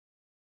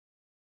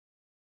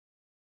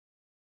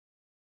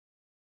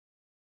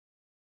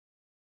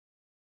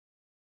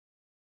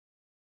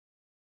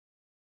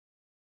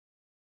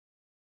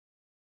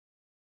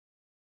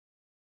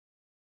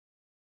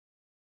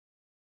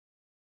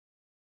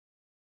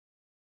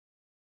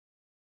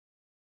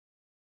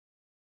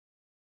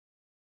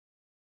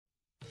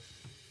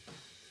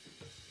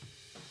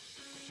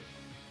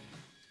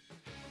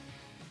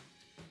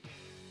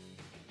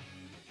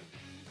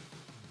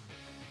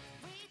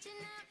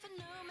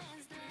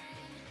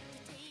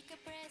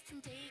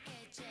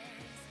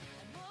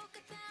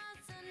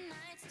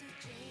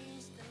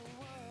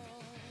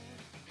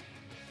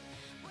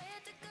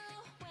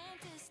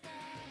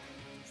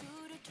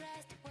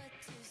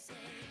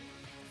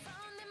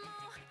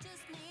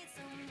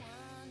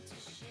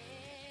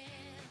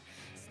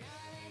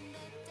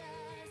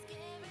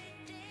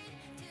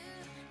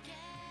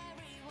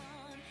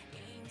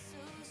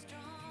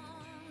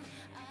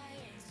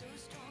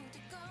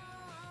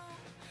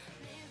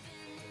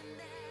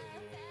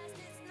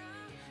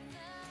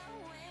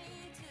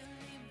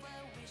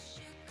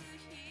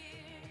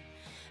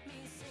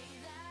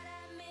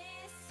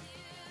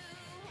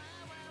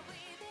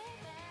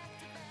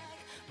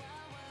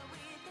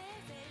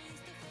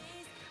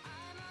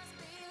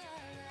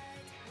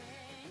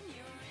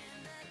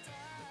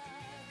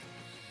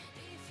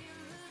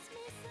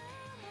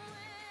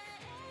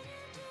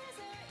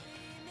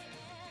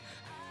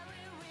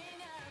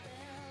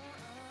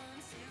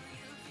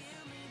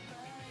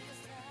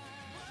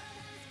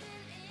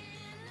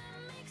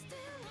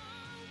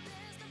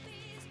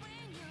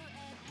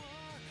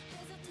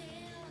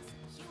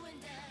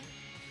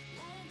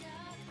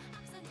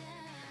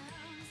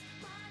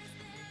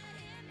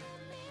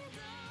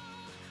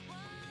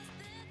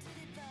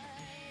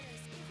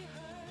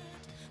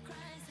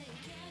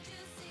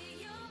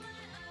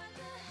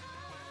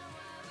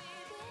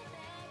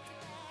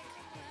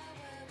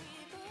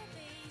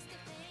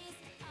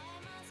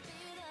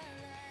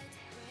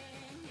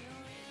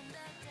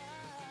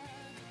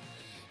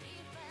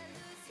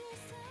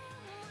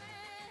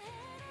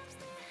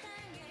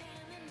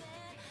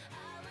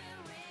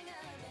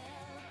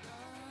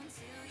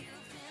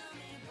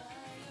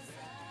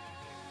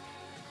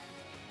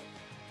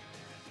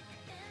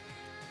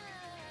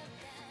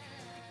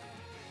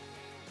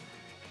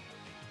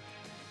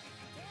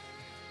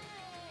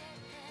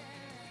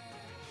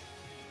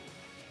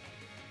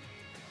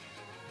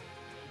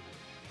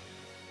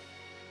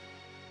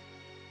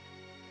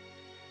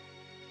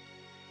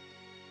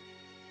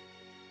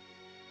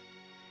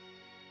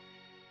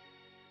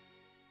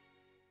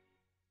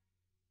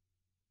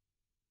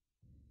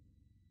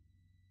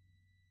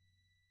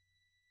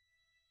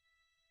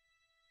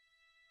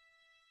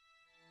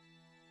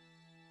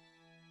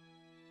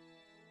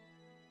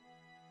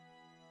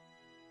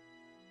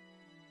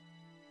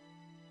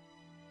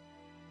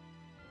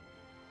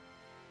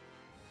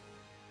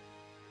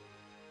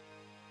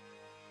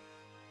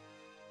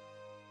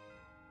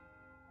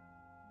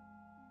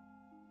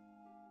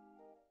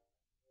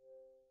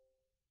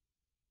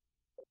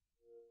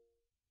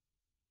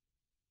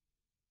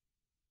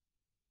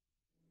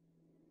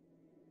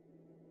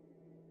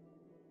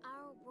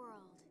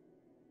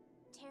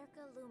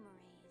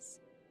Lumerays.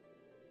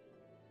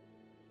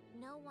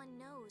 No one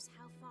knows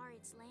how far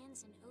its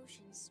lands and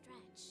oceans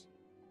stretch.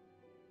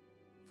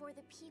 For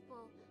the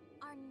people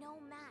are no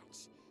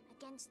match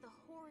against the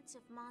hordes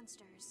of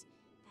monsters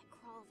that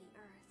crawl the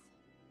earth.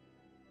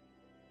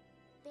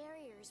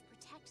 Barriers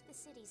protect the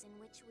cities in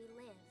which we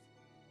live,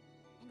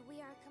 and we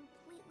are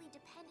completely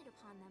dependent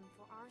upon them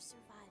for our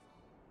survival.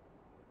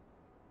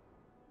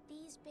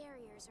 These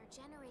barriers are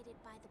generated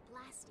by the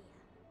Blastia.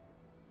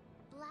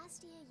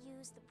 Blastia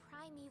use the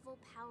primeval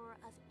power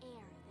of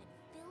air that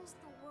fills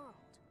the world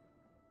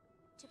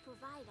to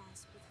provide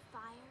us with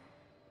fire,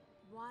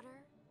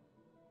 water,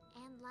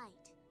 and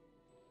light.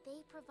 They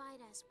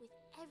provide us with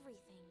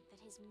everything that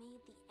has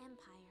made the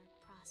Empire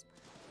prosper.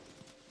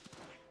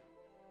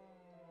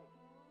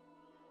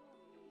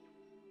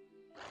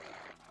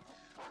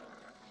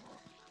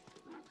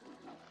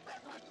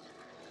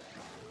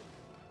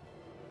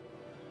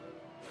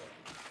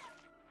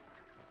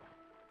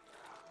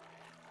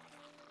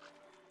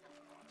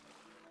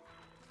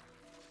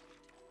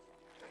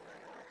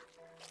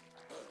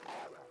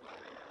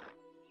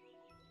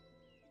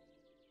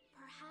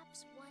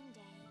 Perhaps one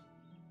day,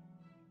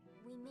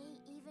 we may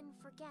even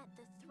forget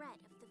the threat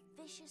of the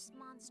vicious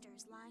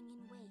monsters lying in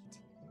wait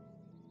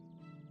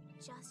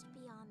just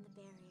beyond the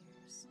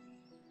barriers.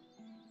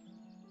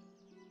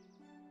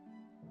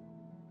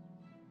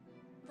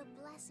 The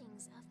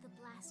blessings of the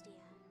Blastia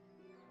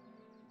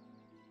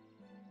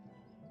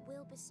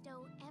will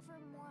bestow ever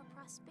more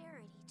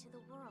prosperity to the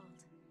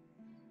world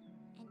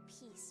and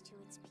peace to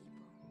its people.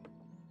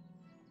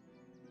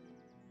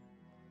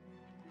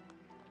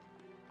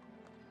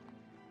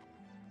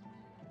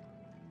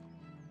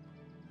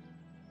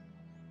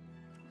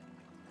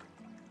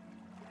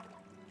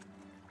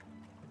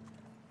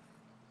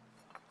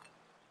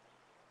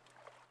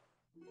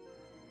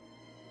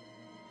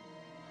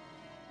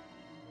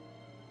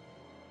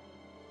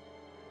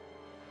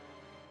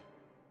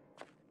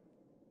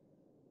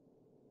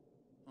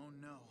 Oh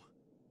no.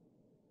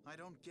 I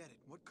don't get it.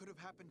 What could have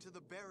happened to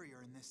the barrier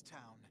in this town?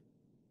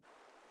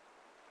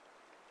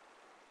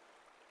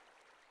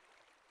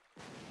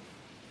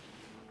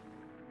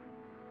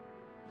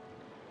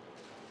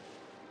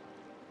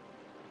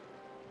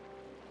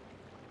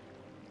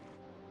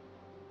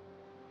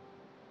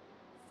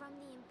 From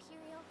the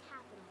Imperial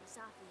capital,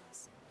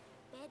 Zophius,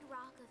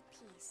 bedrock of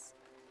peace,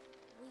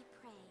 we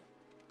pray,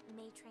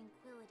 may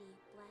tranquility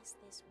bless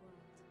this world.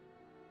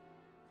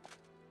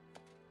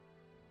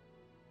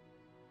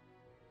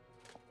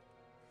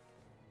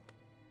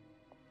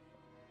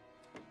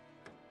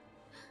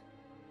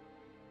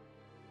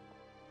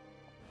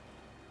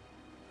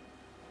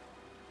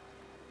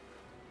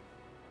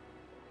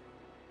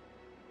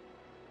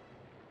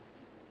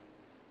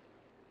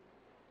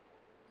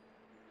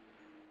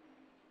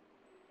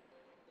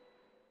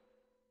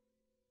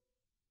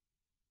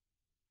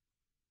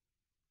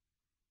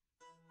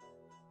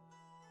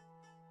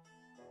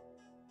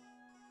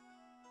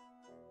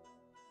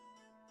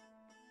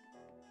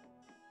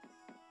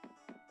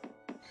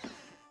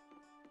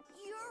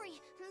 Yuri,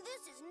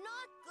 this is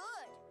not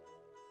good.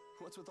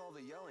 What's with all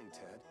the yelling,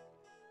 Ted?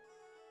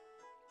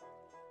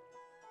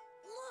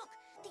 Look,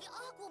 the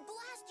Aqua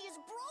Blastia is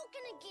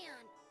broken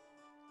again.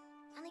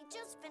 And they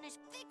just finished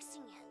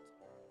fixing it.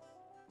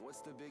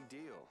 What's the big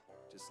deal?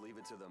 Just leave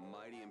it to the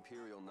mighty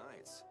Imperial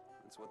Knights.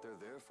 That's what they're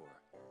there for.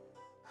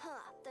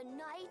 Huh, the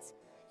Knights?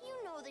 You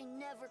know they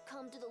never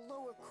come to the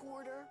lower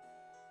quarter.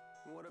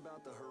 What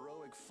about the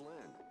heroic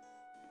Flynn?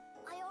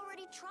 I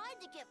already tried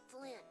to get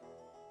Flynn.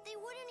 They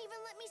wouldn't even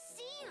let me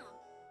see him.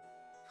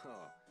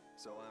 Oh,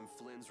 so I'm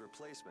Flynn's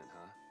replacement,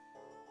 huh?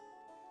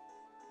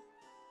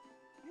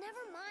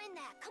 Never mind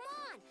that. Come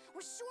on,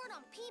 we're short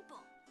on people.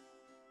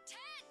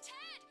 Ted!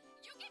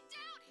 You get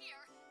down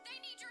here! They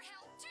need your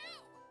help, too!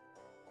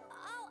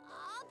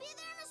 I'll be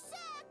there in a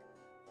sec.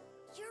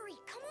 Yuri,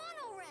 come on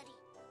already.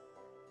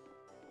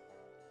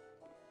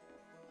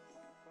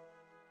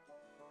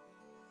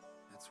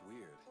 That's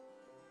weird.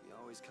 He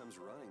always comes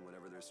running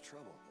whenever there's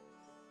trouble.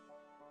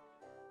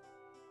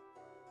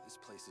 This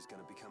place is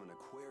gonna become an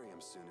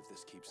aquarium soon if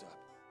this keeps up.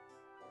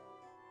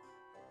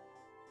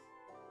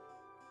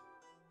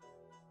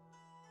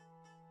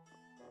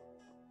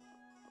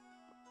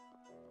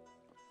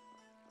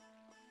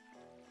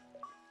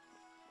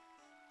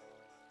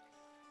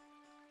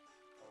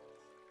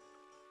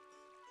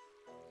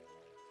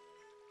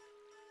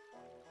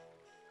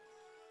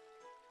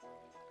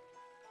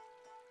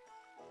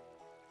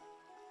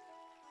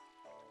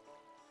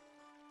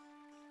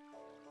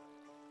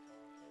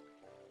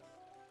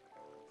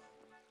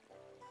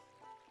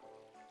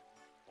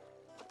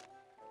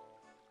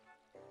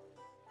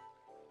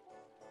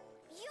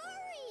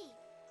 Yuri!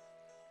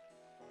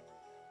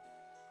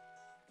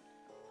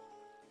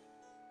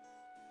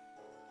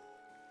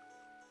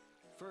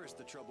 First,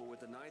 the trouble with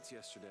the Knights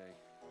yesterday.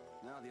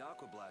 Now the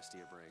Aqua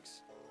Blastia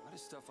breaks. Why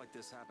does stuff like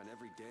this happen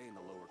every day in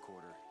the lower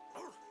quarter?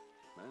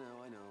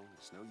 I know.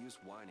 There's no use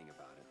whining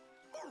about it.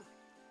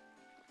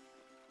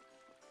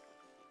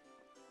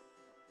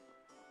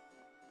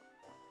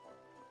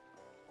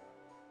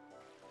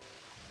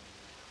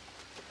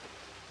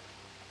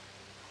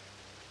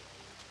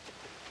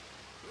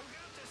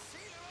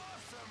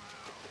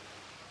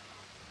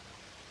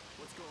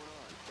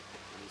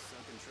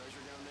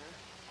 treasure down there?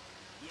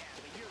 Yeah,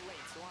 but you're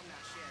late, so I'm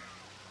not sharing.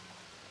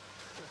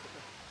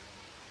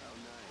 How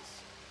nice.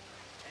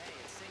 Hey,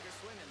 it's sink or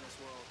swim in this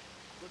world.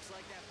 Looks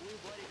like that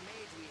blue-blooded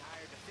mage we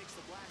hired to fix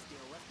the blast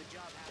deal left the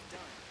job half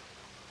done.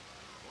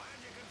 Glad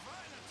you could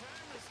find the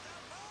time to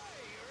stop by,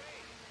 Yuri.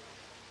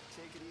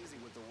 Take it easy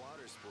with the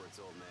water sports,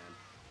 old man.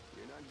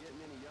 You're not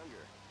getting any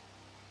younger.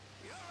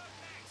 You're up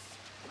next.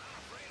 Not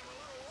afraid of a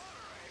little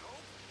water, I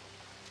hope.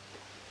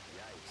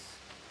 Yikes.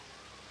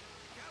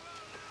 Come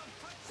on now,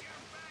 put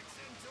your backs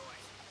into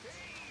it.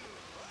 Heave!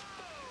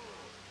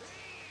 Oh!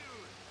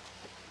 Heave!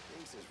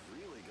 Hanks is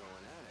really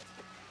going at it.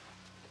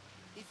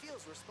 He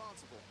feels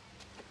responsible.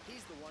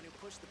 He's the one who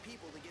pushed the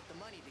people to get the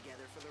money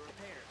together for the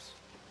repairs.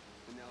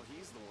 And now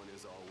he's the one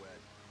who's all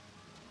wet.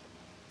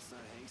 It's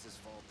not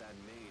Hanks's fault that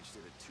mage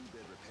did a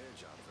two-bit repair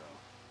job, though.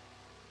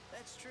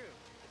 That's true.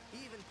 He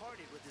even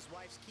partied with his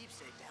wife's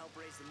keepsake to help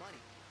raise the money.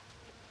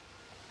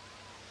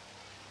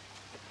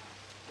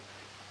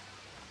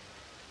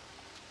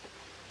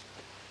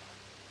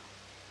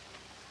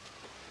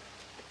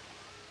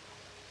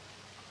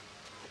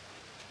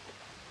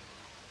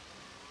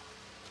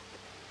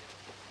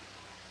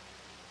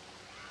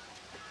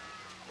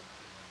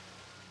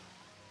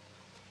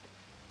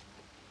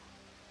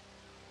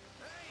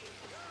 Hey,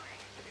 Yuri!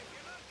 If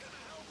you're not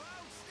gonna help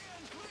out,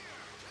 stand clear!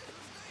 This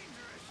is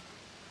dangerous!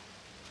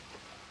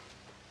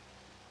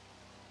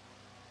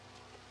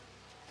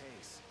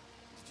 Hanks,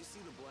 did you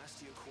see the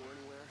Blastia core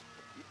anywhere?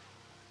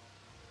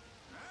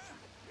 Huh?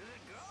 Is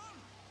it gone?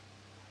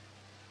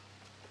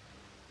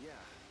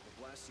 Yeah, the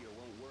Blastia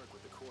won't work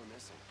with the core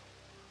missing.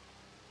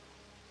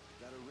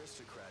 That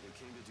aristocrat who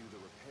came to do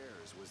the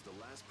repairs was the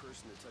last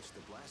person to touch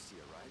the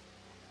Blastia, right?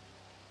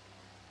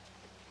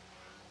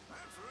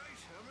 That's right,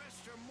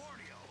 Mr.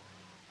 Mordio.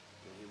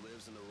 And he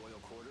lives in the royal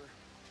quarter?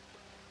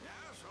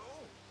 Yeah, so?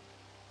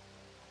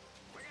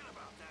 Forget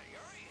about that,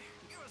 Yuri.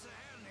 Give us a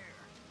hand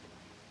here.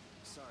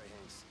 Sorry,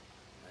 Hanks.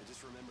 I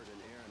just remembered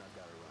an errand I've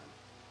got to run.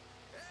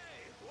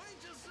 Hey, wait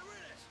just a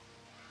minute.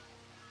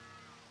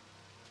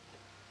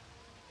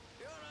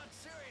 You're not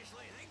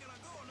seriously thinking of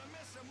going to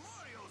Mr.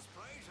 Mordio's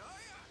place,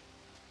 are you?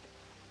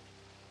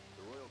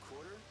 The royal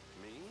quarter?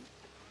 Me?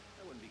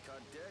 I wouldn't be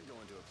caught dead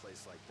going to a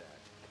place like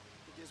that.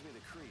 It gives me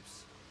the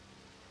creeps.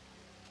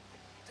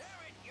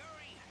 Damn it,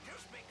 Yuri.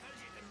 Just because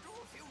you can do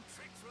a few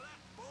tricks with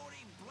that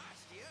bony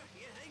Blastia,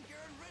 you think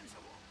you're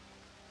invincible.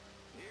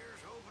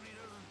 Here's hoping he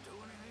doesn't do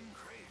anything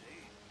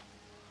crazy.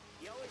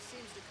 He always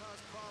seems to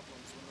cause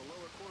problems when the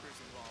lower quarter's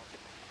involved.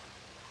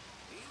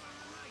 Even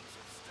the knights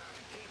have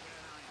started keeping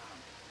an eye on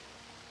him.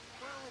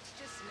 Well, it's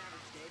just an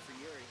average day for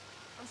Yuri.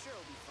 I'm sure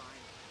he'll be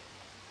fine.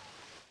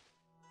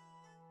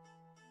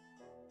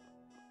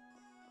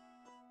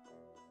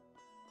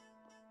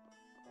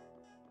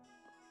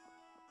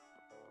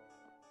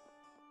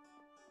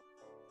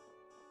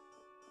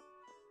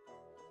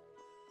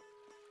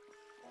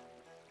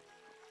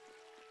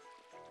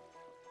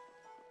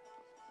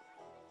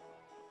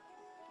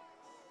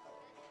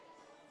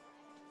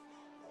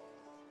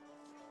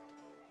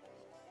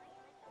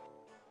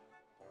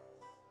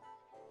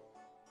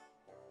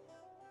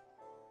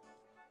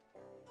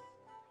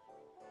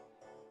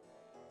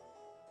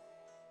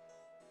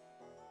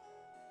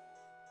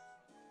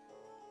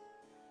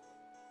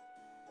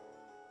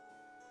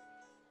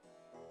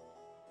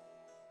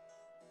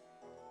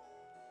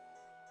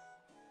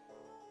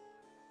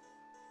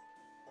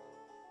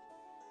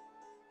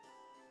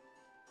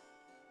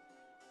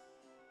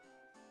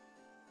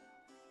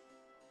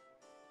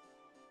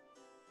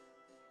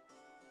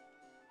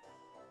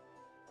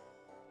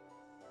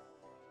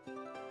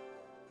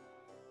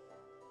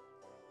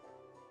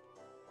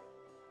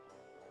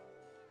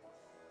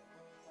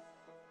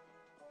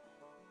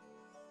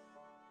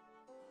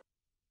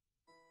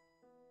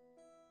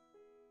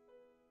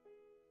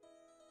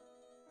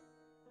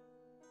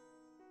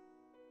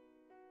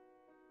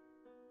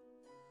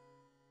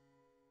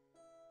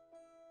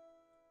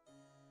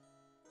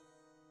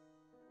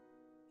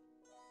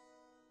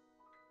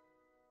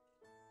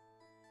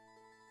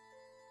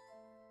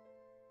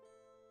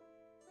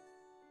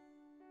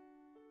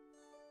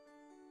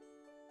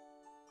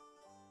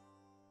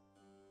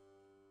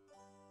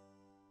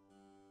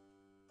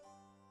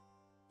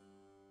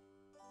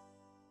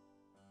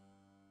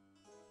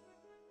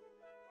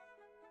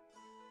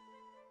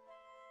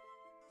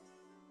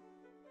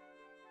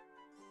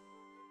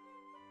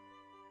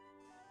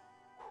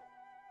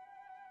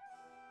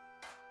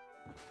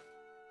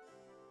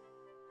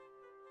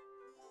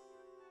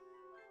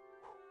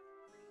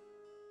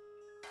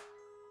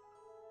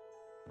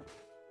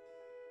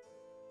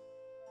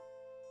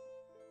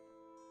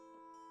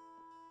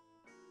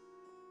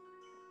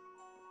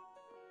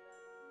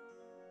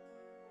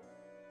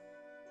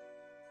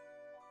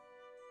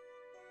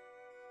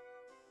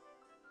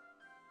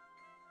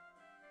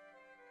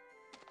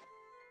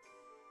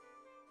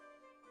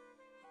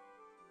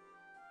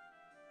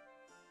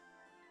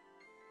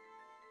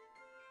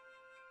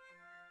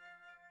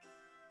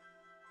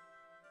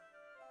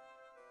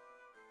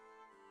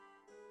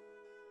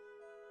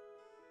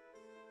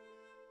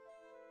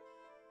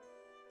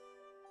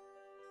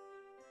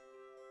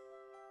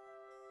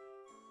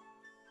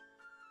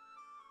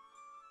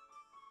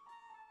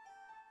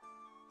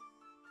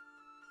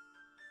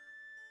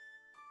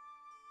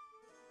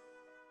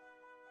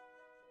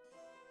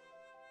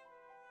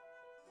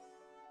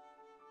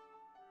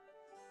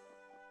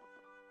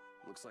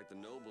 Looks like the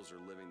nobles are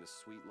living the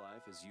sweet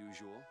life as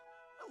usual.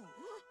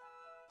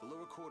 The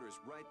lower quarter's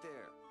right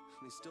there.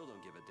 They still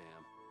don't give a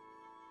damn.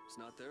 It's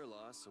not their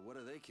loss, so what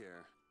do they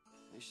care?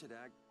 They should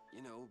act,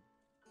 you know,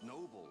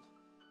 noble.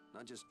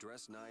 Not just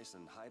dress nice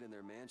and hide in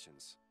their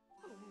mansions.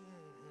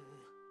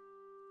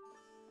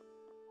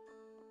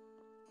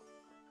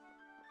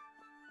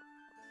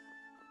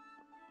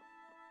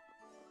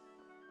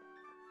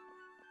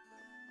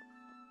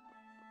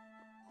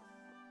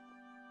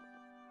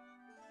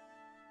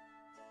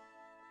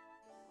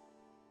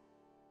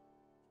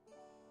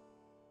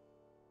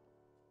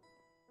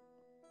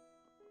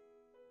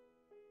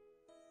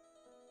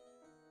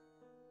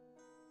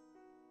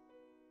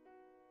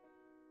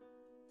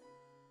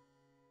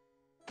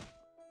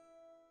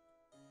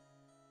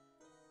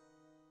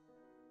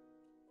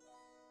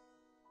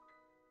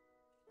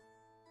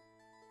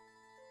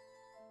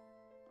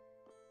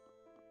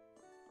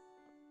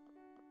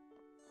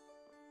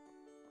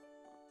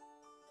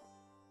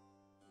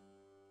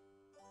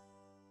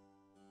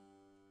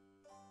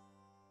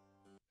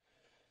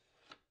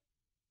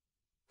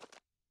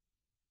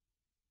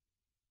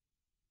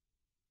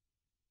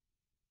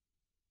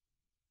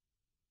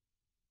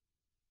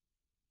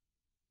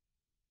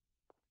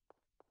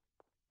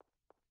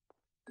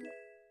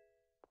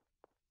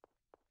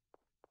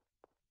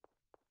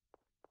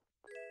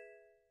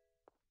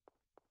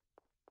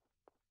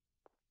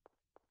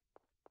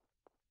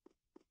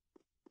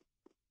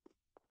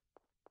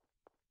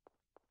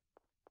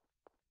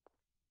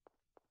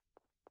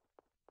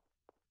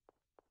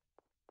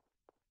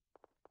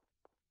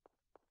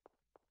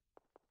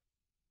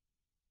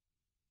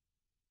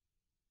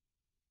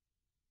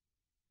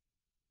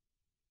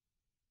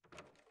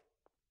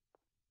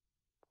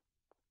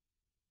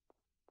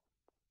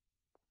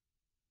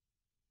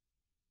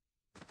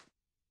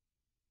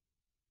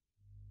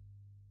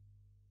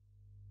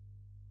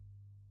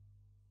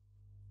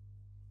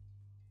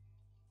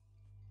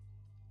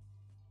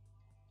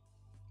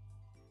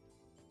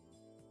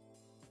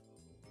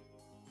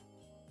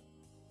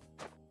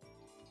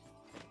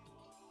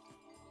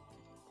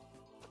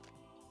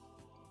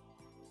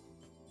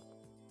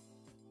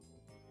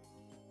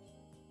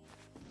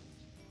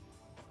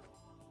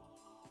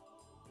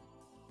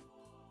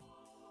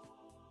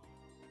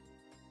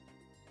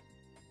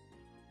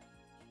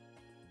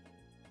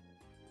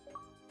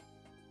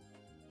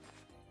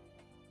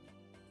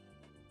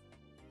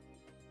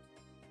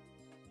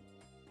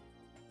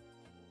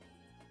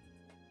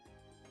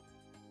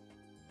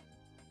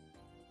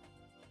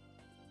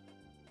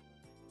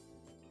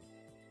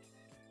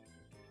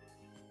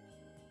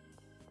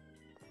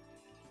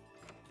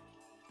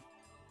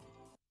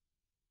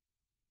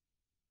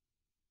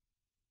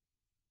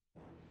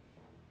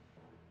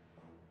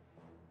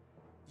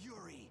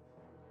 Yuri!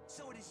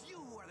 So it is you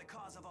who are the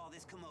cause of all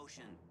this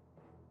commotion!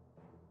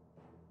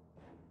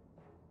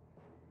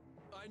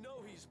 I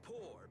know he's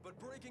poor, but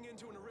breaking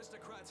into an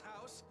aristocrat's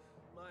house?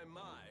 My,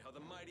 how the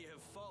mighty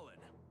have fallen.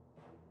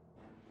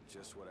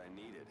 Just what I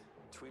needed.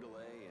 Tweedle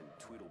A and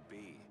Tweedle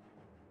B.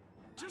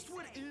 Just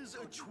what is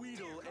a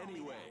Tweedle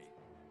anyway?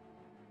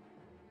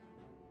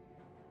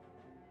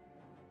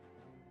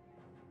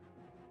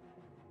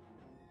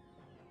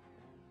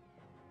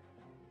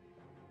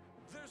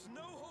 There's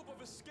no hope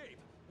of escape!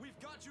 We've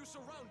got you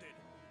surrounded!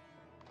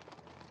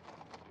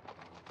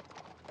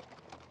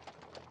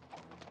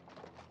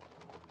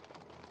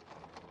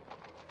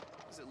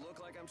 Does it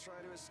look like I'm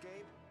trying to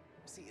escape?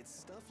 See, it's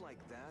stuff like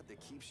that that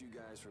keeps you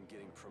guys from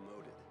getting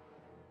promoted.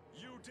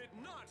 You did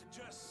not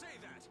just say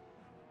that!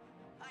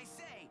 I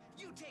say,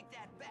 you take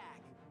that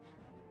back!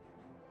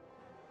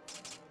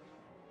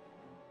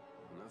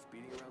 Enough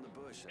beating around the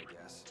bush, I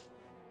guess.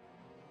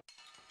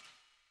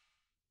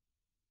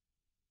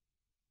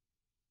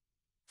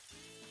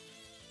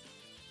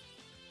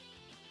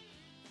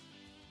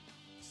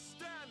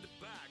 Stand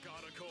back,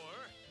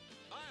 Autocore!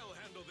 I'll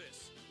handle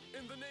this,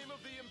 in the name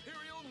of the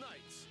Imperial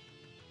Knights!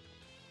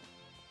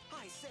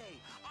 I say,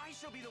 I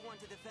shall be the one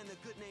to defend the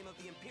good name of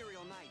the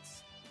Imperial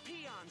Knights.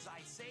 Peons,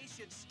 I say,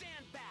 should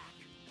stand back!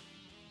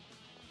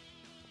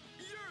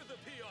 You're the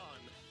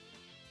peon!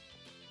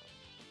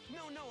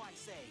 No, I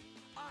say,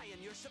 I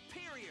am your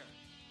superior!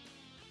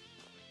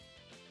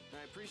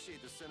 I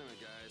appreciate the sentiment,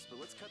 guys, but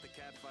let's cut the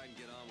catfight and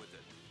get on with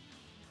it.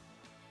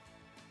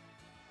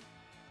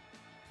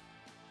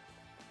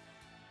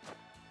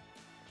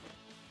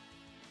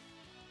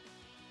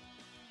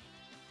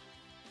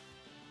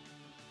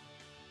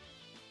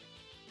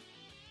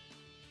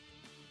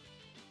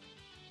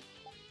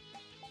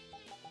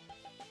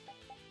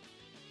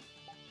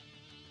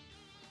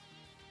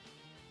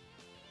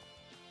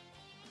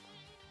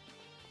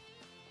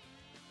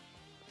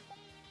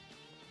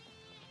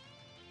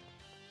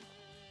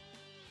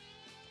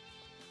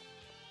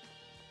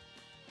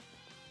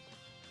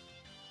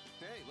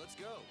 Hey, let's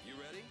go. You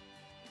ready?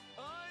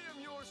 I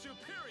am your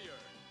superior!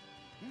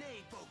 Nay,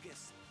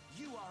 Focus.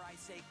 You are, I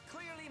say,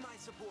 clearly my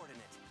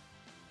subordinate.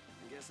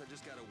 I guess I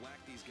just gotta whack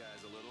these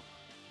guys a little.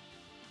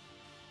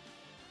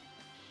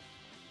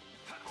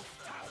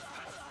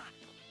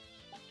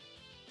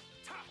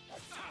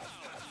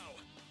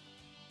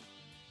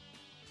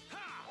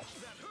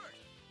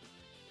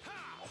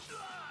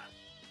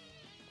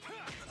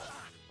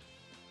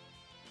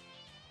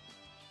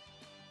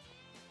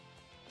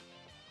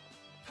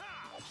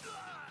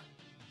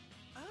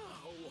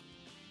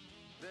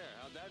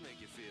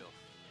 feel.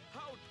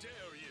 How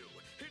dare you!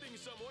 Hitting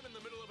someone in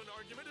the middle of an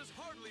argument is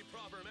hardly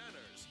proper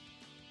manners.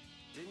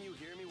 Didn't you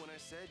hear me when I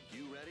said,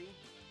 you ready?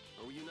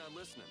 Or were you not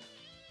listening?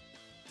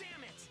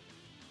 Damn it!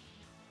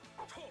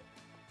 Oh,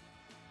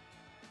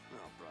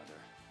 Oh, brother.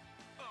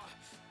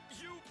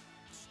 you...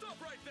 Stop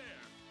right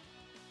there!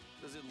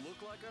 Does it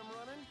look like I'm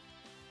running?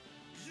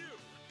 You!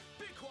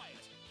 Be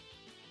quiet!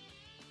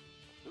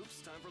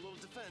 Oops, time for a little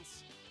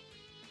defense.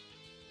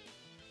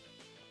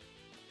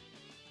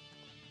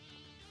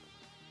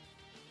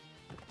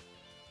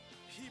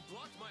 He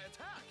blocked my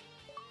attack!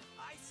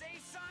 I say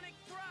Sonic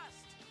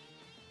Thrust!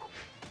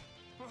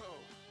 Whoa,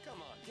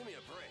 come on, give me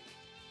a break.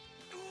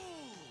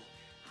 Ooh!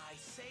 I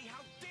say,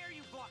 how dare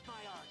you block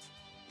my art!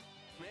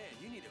 Man,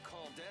 you need to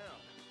calm down.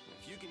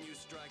 If you can use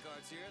strike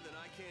arts here, then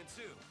I can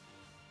too.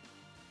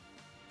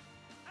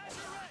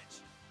 Azure Edge!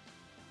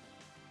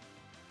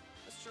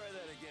 Let's try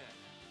that again.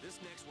 This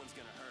next one's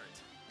gonna hurt.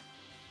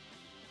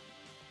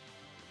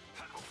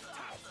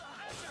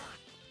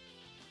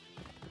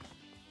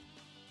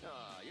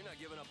 You're not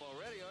giving up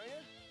already, are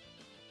you?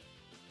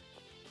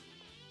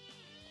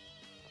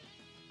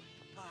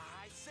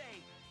 I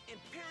say,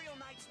 Imperial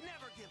Knights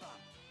never give up!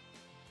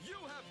 You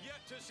have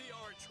yet to see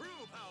our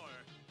true power!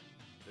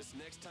 This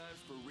next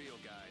time's for real,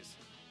 guys.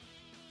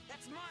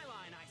 That's my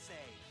line, I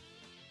say!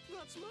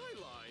 That's my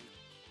line!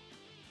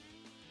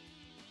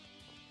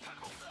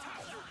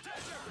 You're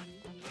dead!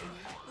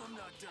 I'm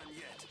not done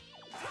yet.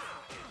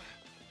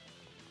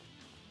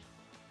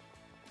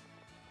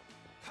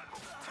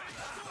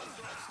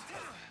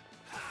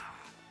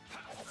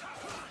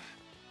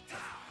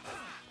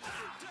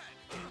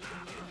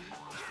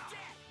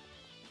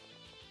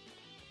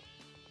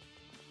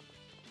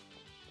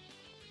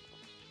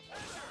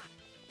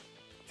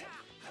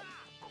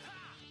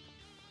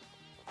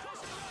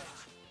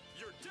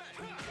 You're dead!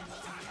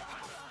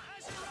 I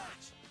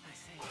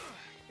say,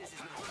 this is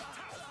not...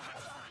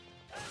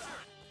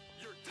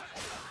 You're dead!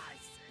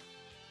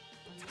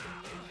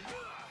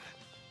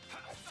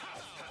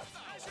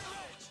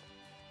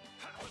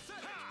 I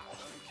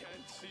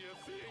can't see a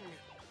thing!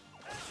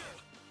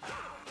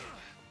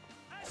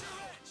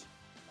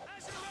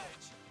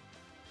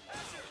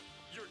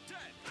 You're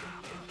dead!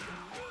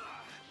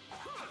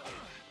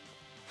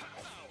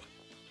 Ow!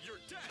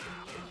 You're dead!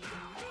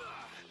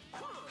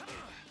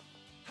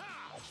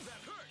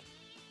 That hurt!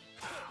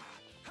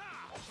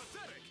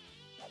 Pathetic!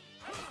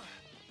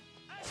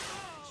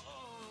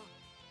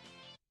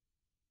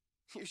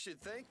 You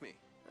should thank me.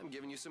 I'm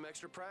giving you some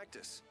extra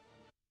practice.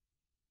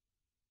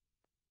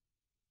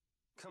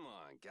 Come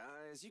on,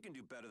 guys. You can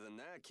do better than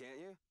that, can't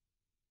you?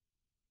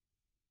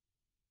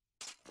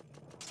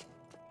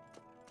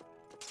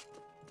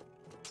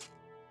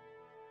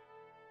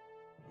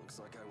 Looks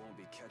like I won't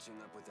be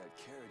catching up with that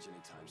carriage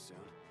anytime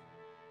soon.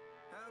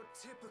 How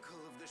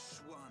typical of the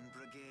Schwann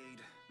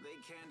Brigade. They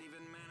can't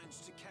even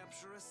manage to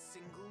capture a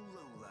single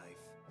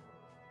lowlife.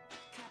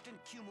 Captain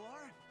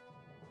Cumore?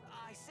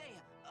 I say,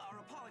 our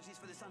apologies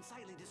for this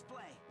unsightly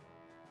display.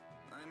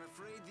 I'm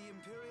afraid the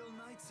Imperial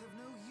Knights have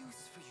no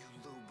use for you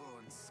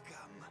low-born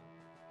scum.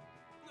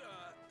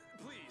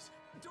 Please,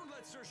 don't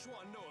let Sir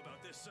Schwann know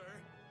about this, sir.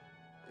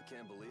 I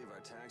can't believe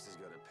our taxes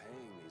go to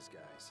paying these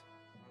guys.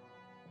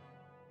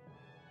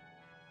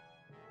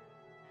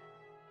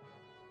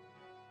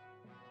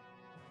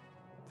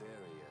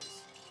 There he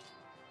is.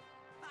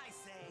 I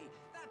say,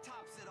 that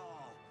tops it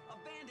all.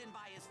 Abandoned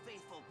by his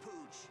faithful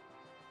pooch.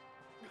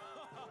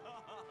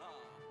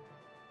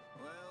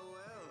 Well,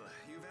 well,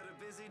 you've had a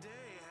busy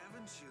day,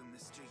 haven't you,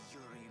 Mr.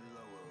 Yuri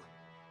Lowell?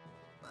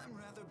 I'm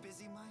rather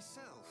busy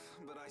myself,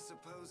 but I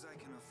suppose I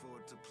can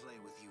afford to play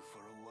with you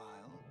for a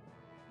while.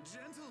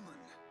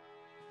 Gentlemen!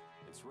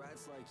 It's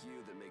rats like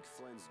you that make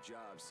Flynn's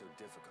job so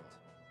difficult.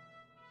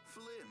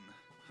 Flynn,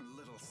 a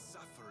little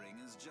suffering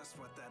is just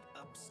what that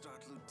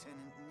upstart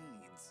lieutenant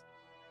needs.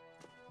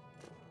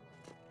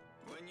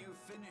 When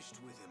you've finished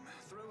with him,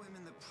 throw him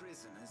in the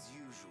prison as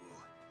usual.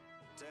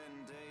 10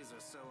 days or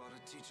so ought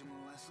to teach him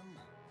a lesson.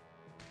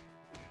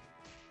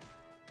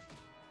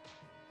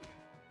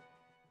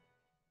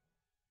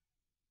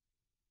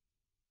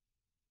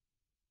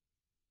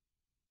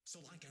 So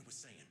like I was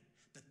saying,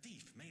 the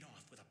thief made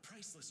off with a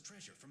priceless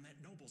treasure from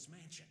that noble's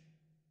mansion.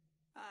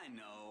 I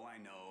know.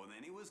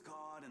 Then he was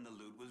caught and the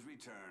loot was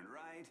returned,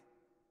 right?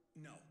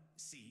 No,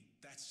 see,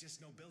 that's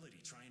just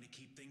nobility trying to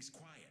keep things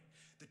quiet.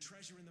 The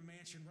treasure in the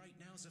mansion right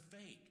now is a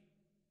fake.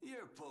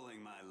 You're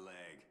pulling my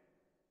leg.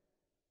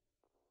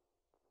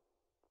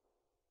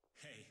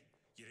 Hey,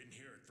 you didn't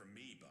hear it from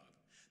me, Bub.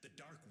 The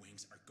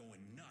Darkwings are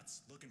going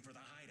nuts looking for the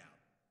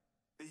hideout.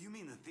 You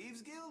mean the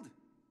Thieves Guild?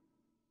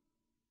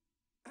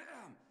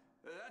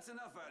 That's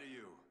enough out of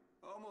you.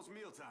 Almost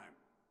mealtime.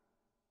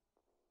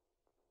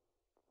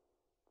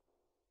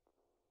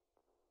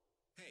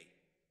 Hey,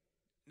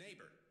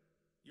 neighbor,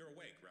 you're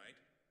awake, right?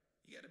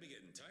 You gotta be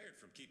getting tired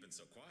from keeping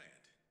so quiet.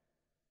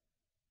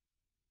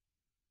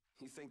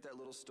 You think that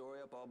little story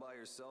up all by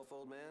yourself,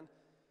 old man?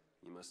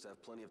 You must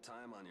have plenty of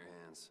time on your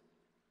hands.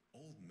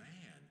 Old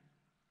man?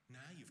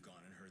 Now you've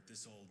gone and hurt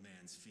this old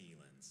man's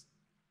feelings.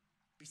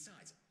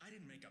 Besides, I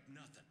didn't make up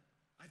nothing.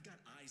 I've got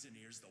eyes and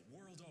ears the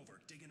world over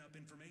digging up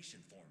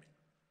information for me.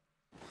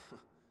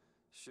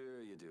 Sure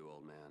you do,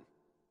 old man.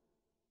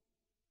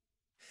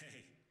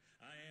 Hey,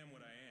 I am what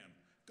I am.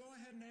 Go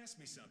ahead and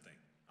ask me something.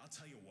 I'll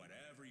tell you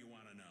whatever you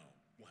want to know.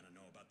 Want to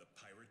know about the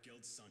Pirate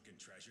Guild's sunken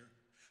treasure?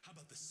 How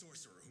about the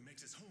sorcerer who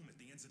makes his home at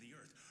the ends of the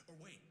earth? Or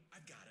wait,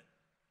 I've got it.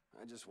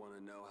 I just want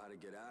to know how to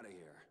get out of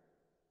here.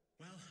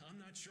 Well, I'm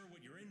not sure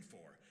what you're in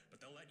for,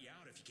 but they'll let you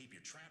out if you keep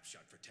your trap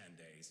shut for 10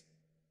 days.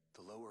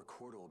 The lower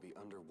quarter will be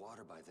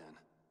underwater by then.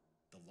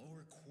 The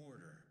lower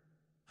quarter?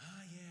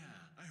 Ah, yeah,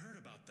 I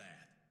heard about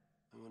that.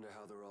 I wonder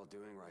how they're all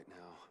doing right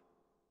now.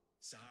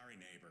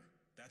 Sorry, neighbor.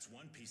 That's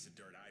one piece of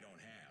dirt I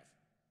don't have.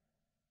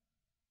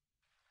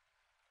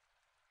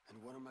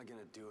 And what am I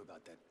gonna do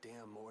about that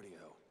damn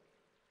Mordio?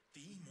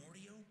 The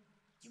Mordio?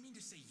 You mean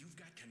to say you've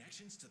got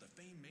connections to the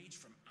famed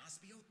mage from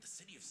Aspio, the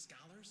city of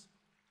scholars?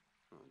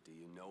 Oh, do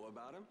you know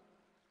about him?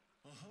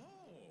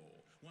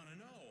 Oh, wanna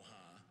know,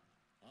 huh?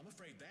 I'm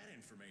afraid that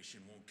information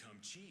won't come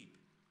cheap.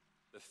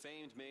 The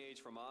famed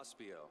mage from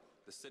Aspio,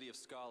 the city of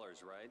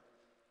scholars, right?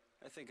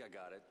 I think I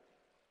got it.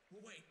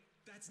 Well, wait,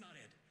 that's not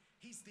it.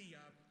 He's the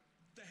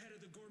head of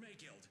the Gourmet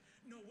Guild.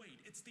 No,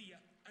 wait, it's the,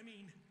 I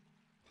mean...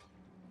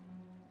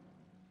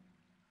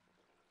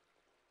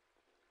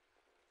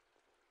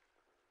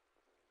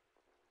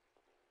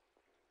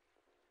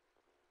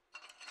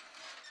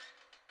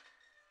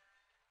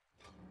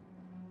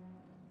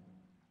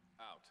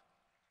 Out.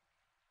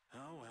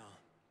 Oh, well.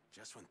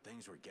 Just when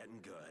things were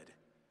getting good.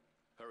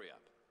 Hurry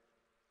up.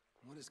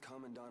 What is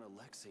Commandant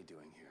Alexei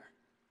doing here?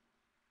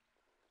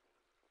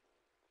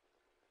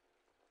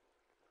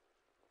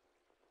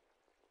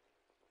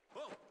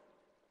 Whoa!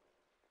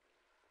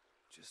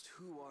 Just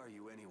who are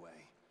you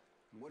anyway?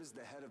 And what does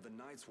the head of the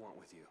Knights want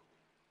with you?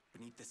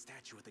 Beneath the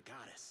statue of the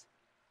goddess.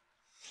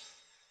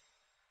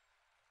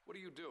 What are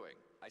you doing?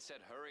 I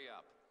said hurry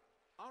up.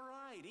 All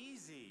right,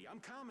 easy. I'm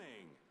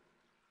coming.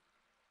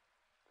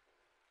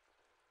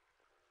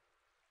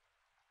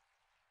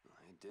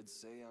 I did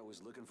say I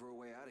was looking for a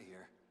way out of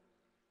here.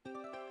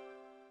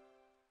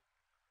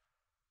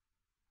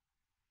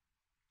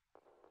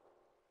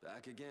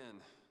 Back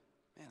again.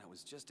 Man, I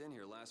was just in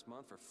here last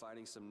month for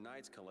fighting some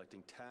knights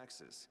collecting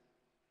taxes.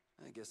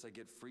 I guess I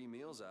get free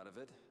meals out of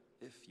it,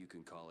 if you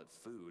can call it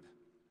food.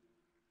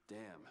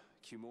 Damn,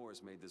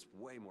 Cumor's made this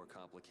way more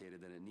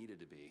complicated than it needed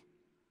to be.